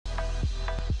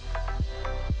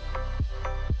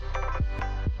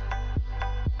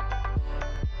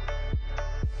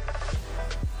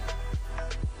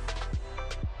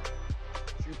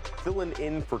filling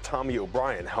in for Tommy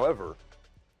O'Brien. However,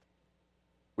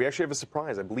 we actually have a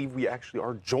surprise. I believe we actually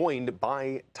are joined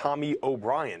by Tommy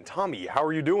O'Brien. Tommy, how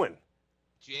are you doing?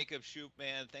 Jacob, Shupe,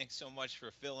 man, thanks so much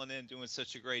for filling in, doing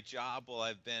such a great job while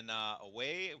I've been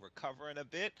away, recovering a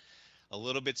bit. A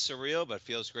little bit surreal, but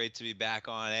feels great to be back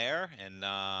on air and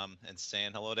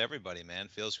saying hello to everybody, man.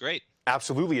 Feels great.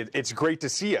 Absolutely. It's great to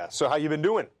see you. So how you been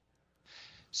doing?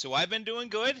 So I've been doing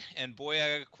good, and boy,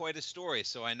 I got quite a story.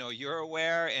 So I know you're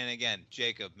aware, and again,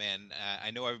 Jacob, man,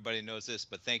 I know everybody knows this,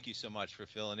 but thank you so much for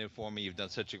filling in for me. You've done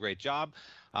such a great job,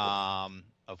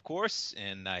 of course,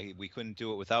 and we couldn't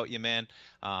do it without you, man.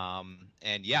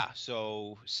 And yeah,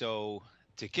 so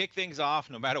to kick things off,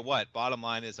 no matter what, bottom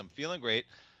line is I'm feeling great.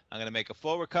 I'm going to make a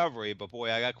full recovery, but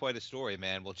boy, I got quite a story,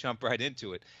 man. We'll jump right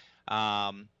into it.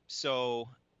 So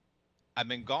I've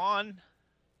been gone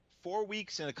 4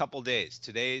 weeks and a couple days.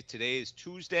 Today is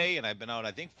Tuesday, and I've been out,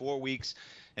 I think, 4 weeks,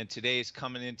 and today is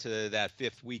coming into that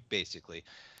 5th week, basically.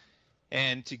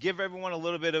 And to give everyone a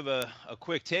little bit of a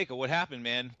quick take of what happened,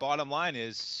 man, bottom line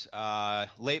is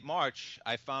late March,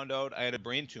 I found out I had a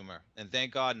brain tumor. And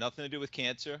thank God, nothing to do with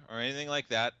cancer or anything like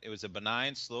that. It was a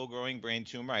benign, slow-growing brain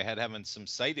tumor. I had having some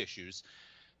sight issues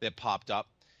that popped up.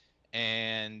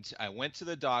 And I went to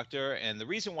the doctor. And the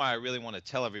reason why I really want to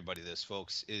tell everybody this,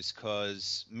 folks, is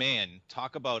because, man,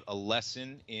 talk about a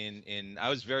lesson in I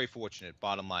was very fortunate,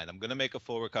 bottom line. I'm going to make a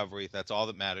full recovery. That's all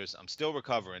that matters. I'm still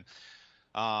recovering.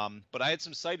 But I had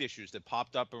some sight issues that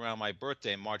popped up around my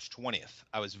birthday, March 20th.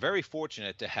 I was very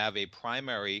fortunate to have a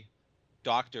primary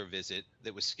doctor visit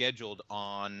that was scheduled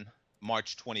on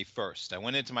March 21st. I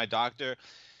went into my doctor,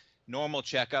 normal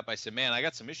checkup. I said, man, I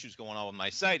got some issues going on with my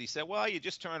sight. He said, well, you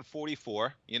just turned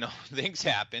 44. You know, things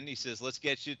happen. He says, let's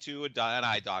get you to an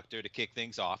eye doctor to kick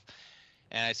things off.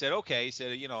 And I said, okay. He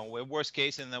said, you know, worst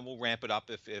case, and then we'll ramp it up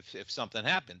if something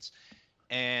happens.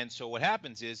 And so what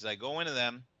happens is I go into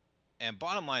them. And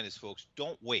bottom line is, folks,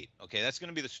 don't wait. Okay, that's going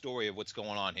to be the story of what's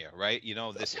going on here, right? You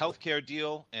know, this healthcare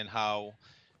deal and how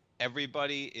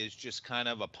everybody is just kind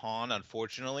of a pawn,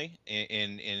 unfortunately,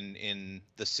 in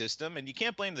the system. And you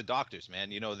can't blame the doctors, man.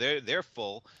 You know, they're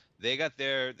full. They got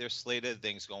their slated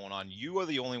things going on. You are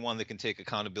the only one that can take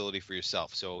accountability for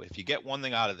yourself. So if you get one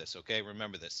thing out of this, okay,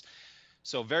 remember this.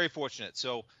 So very fortunate.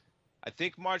 So I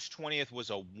think March 20th was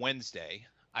a Wednesday.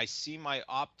 I see my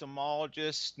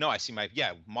ophthalmologist. No,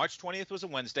 March 20th was a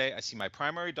Wednesday. I see my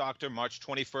primary doctor March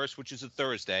 21st, which is a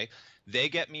Thursday. They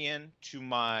get me in to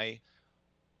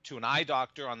an eye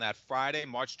doctor on that Friday,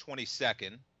 March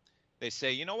 22nd. They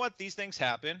say, you know what, these things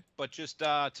happen, but just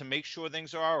to make sure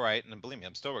things are all right. And believe me,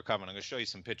 I'm still recovering. I'm going to show you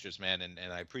some pictures, man,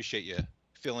 and I appreciate you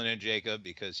filling in, Jacob,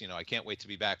 because, you know, I can't wait to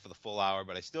be back for the full hour,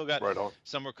 but I still got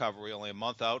some recovery, only a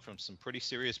month out from some pretty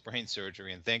serious brain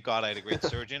surgery. And thank God I had a great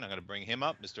surgeon. I'm going to bring him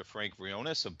up, Mr. Frank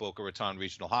Vrionis of Boca Raton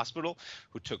Regional Hospital,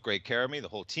 who took great care of me, the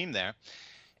whole team there.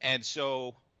 And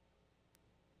so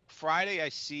Friday, I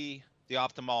see the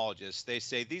ophthalmologist. They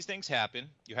say these things happen.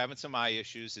 You're having some eye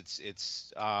issues.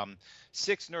 It's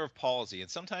 6 nerve palsy,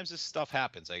 and sometimes this stuff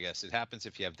happens. I guess it happens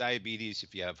if you have diabetes,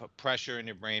 if you have pressure in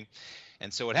your brain.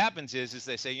 And so what happens is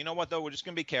they say, you know what, though, we're just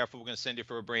going to be careful. We're going to send you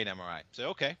for a brain MRI. I say,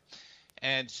 okay.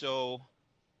 And so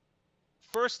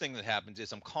first thing that happens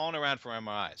is I'm calling around for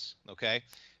MRIs, okay?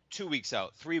 2 weeks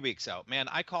out, 3 weeks out. Man,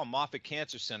 I call Moffitt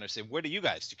Cancer Center, say, where do you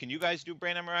guys do? Can you guys do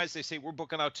brain MRIs? They say, we're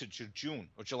booking out to June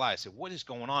or July. I said, what is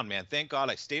going on, man? Thank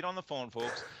God I stayed on the phone,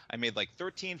 folks. I made like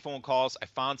 13 phone calls. I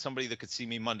found somebody that could see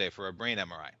me Monday for a brain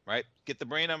MRI, right? Get the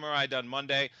brain MRI done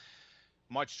Monday,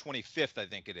 March 25th, I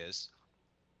think it is.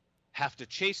 Have to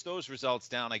chase those results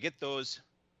down. I get those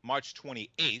March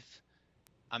 28th.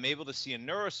 I'm able to see a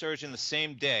neurosurgeon the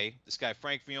same day, this guy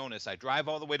Frank Vrionis. I drive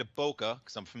all the way to Boca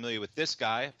because I'm familiar with this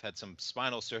guy. I've had some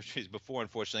spinal surgeries before,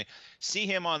 unfortunately. See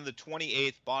him on the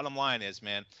 28th. Bottom line is,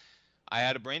 man, I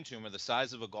had a brain tumor the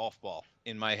size of a golf ball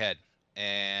in my head.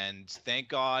 And thank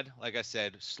God, like I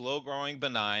said, slow-growing,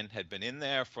 benign, had been in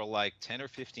there for like 10 or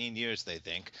 15 years, they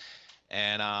think.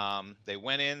 And they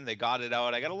went in, they got it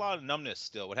out. I got a lot of numbness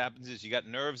still. What happens is you got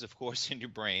nerves, of course, in your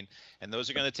brain, and those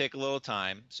are going to take a little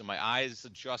time. So my eye is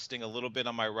adjusting a little bit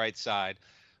on my right side.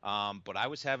 But I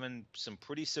was having some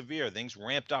pretty severe things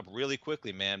ramped up really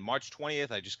quickly, man. March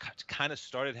 20th, I just kind of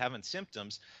started having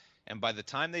symptoms. And by the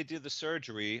time they did the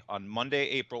surgery on Monday,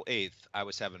 April 8th, I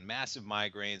was having massive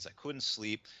migraines. I couldn't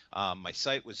sleep. My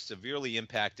sight was severely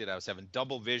impacted. I was having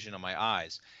double vision on my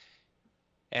eyes.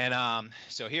 And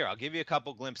so here, I'll give you a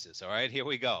couple glimpses. All right, here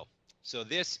we go. So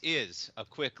this is a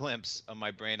quick glimpse of my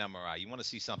brain MRI. You want to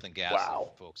see something ghastly,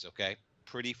 folks, okay?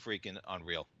 Pretty freaking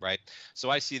unreal, right? So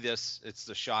I see this. It's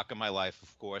the shock of my life,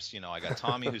 of course. You know, I got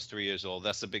Tommy, who's 3 years old.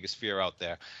 That's the biggest fear out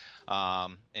there.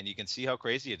 And you can see how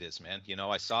crazy it is, man. You know,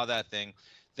 I saw that thing.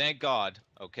 Thank God,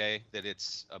 okay, that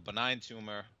it's a benign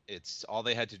tumor. It's all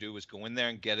they had to do was go in there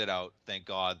and get it out. Thank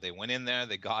God they went in there,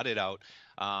 they got it out.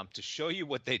 To show you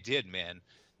what they did, man.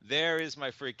 There is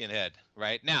my freaking head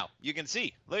right now. You can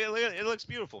see, look, it looks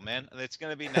beautiful, man. It's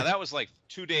going to be, now that was like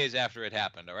 2 days after it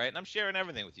happened. All right. And I'm sharing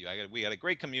everything with you. We got a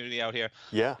great community out here.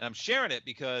 Yeah. And I'm sharing it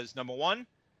because number one,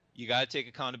 you got to take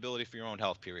accountability for your own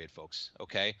health, period, folks.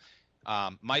 Okay.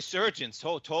 My surgeons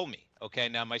told me, okay,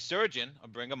 now my surgeon, I'll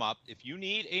bring him up. If you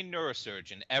need a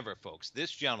neurosurgeon ever, folks, this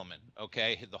gentleman,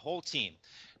 okay, the whole team.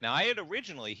 Now I had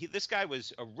originally, this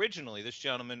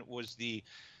gentleman was the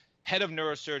head of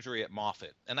neurosurgery at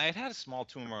Moffitt. And I had a small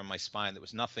tumor in my spine that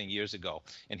was nothing years ago.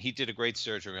 And he did a great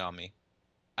surgery on me.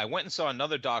 I went and saw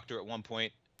another doctor at one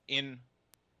point in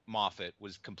Moffitt,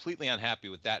 was completely unhappy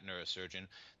with that neurosurgeon.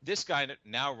 This guy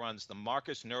now runs the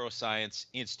Marcus Neuroscience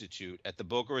Institute at the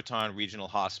Boca Raton Regional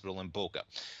Hospital in Boca.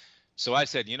 So I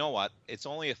said, you know what? It's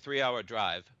only a 3-hour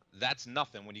drive. That's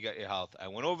nothing when you got your health. I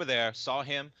went over there, saw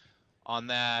him on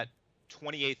that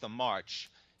 28th of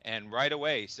March. And right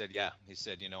away, he said, yeah, he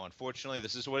said, you know, unfortunately,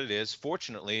 this is what it is.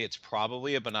 Fortunately, it's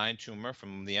probably a benign tumor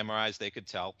from the MRIs they could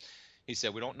tell. He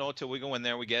said, we don't know until we go in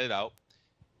there, we get it out.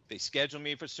 They scheduled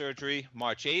me for surgery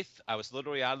March 8th. I was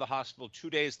literally out of the hospital 2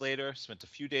 days later, spent a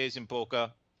few days in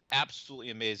Boca.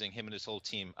 Absolutely amazing, him and his whole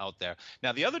team out there.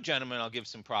 Now, the other gentleman I'll give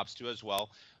some props to as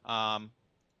well,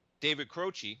 David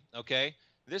Croce, okay?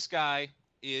 This guy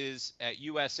is at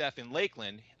USF in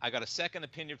Lakeland. I got a second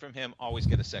opinion from him. Always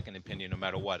get a second opinion no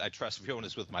matter what. I trust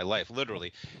realness with my life,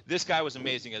 literally. This guy was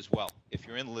amazing as well. If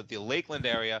you're in the Lakeland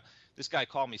area, this guy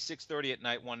called me 6:30 at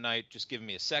night one night, just giving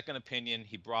me a second opinion.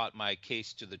 He brought my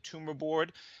case to the tumor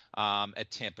board at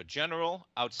Tampa General.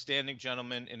 Outstanding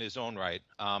gentleman in his own right.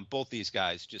 Both these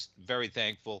guys, just very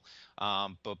thankful.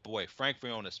 But boy, Frank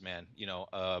Frionis, man, you know,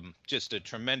 just a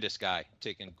tremendous guy,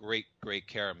 taking great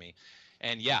care of me.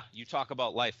 And yeah, you talk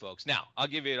about life, folks. Now, I'll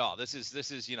give you it all. This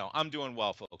is, you know, I'm doing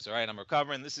well, folks. All right, I'm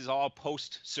recovering. This is all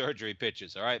post-surgery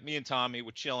pictures. All right, me and Tommy, we're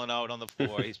chilling out on the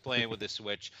floor. He's playing with his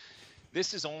Switch.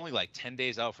 This is only like 10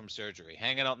 days out from surgery,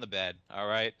 hanging out in the bed. All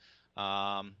right,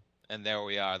 and there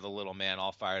we are, the little man,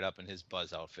 all fired up in his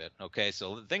Buzz outfit. Okay,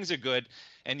 so things are good,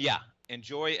 and yeah,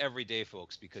 enjoy every day,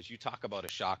 folks, because you talk about a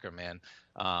shocker, man.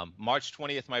 March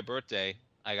 20th, my birthday.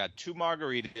 I got 2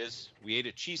 margaritas. We ate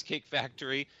at Cheesecake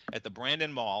Factory at the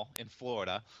Brandon Mall in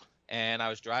Florida. And I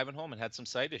was driving home and had some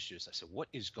sight issues. I said, what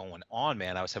is going on,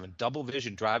 man? I was having double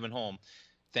vision driving home.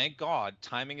 Thank God,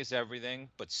 timing is everything,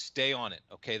 but stay on it.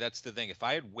 Okay, that's the thing. If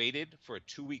I had waited for a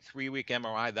 2-week, 3-week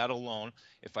MRI, that alone,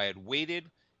 if I had waited,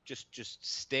 just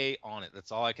stay on it.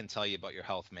 That's all I can tell you about your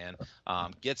health, man.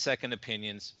 Get second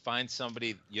opinions. Find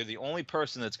somebody. You're the only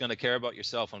person that's going to care about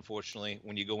yourself, unfortunately,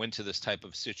 when you go into this type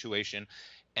of situation.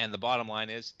 And the bottom line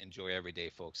is enjoy every day,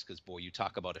 folks, because, boy, you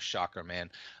talk about a shocker, man.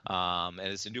 And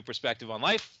it's a new perspective on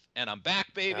life. And I'm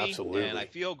back, baby. Absolutely. And I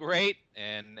feel great.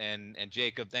 And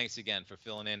Jacob, thanks again for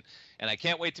filling in. And I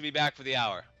can't wait to be back for the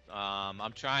hour.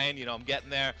 I'm trying. You know, I'm getting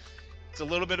there. It's a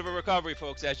little bit of a recovery,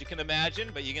 folks, as you can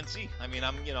imagine, but you can see. I mean,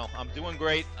 I'm doing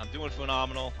great. I'm doing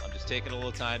phenomenal. I'm just taking a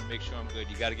little time to make sure I'm good.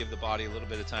 You got to give the body a little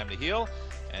bit of time to heal.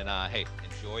 And, hey,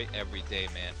 enjoy every day,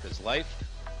 man, because life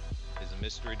is a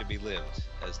mystery to be lived,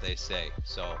 as they say.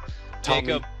 So,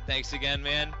 Jacob, thanks again,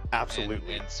 man.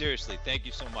 Absolutely. And seriously, thank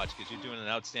you so much, because you're doing an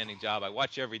outstanding job. I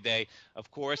watch every day, of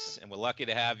course, and we're lucky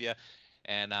to have you.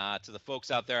 And to the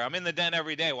folks out there, I'm in the den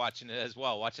every day watching it as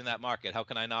well, watching that market. How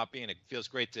can I not be? And it feels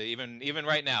great to, even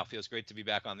right now, feels great to be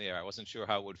back on the air. I wasn't sure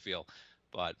how it would feel,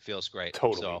 but feels great.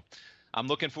 Totally. So I'm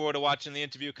looking forward to watching the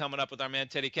interview coming up with our man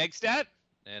Teddy Kegstad.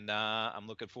 And I'm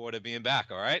looking forward to being back,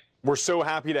 all right? We're so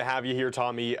happy to have you here,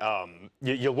 Tommy.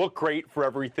 You look great for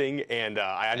everything, and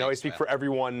I know I speak for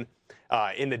everyone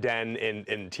in the den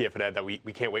in TFNN that we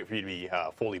can't wait for you to be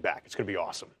fully back. It's going to be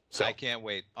awesome. So. I can't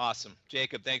wait. Awesome.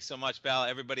 Jacob, thanks so much, pal.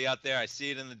 Everybody out there, I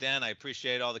see it in the den. I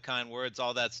appreciate all the kind words,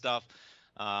 all that stuff.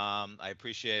 I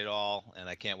appreciate it all, and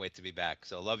I can't wait to be back.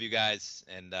 So love you guys,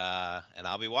 and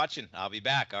I'll be watching. I'll be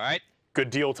back, all right? Good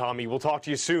deal, Tommy. We'll talk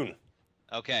to you soon.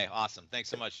 Okay, awesome. Thanks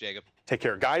so much, Jacob. Take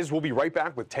care. Guys, we'll be right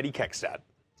back with Teddy Kegstad.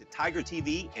 To Tiger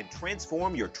TV and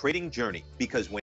transform your trading journey, because when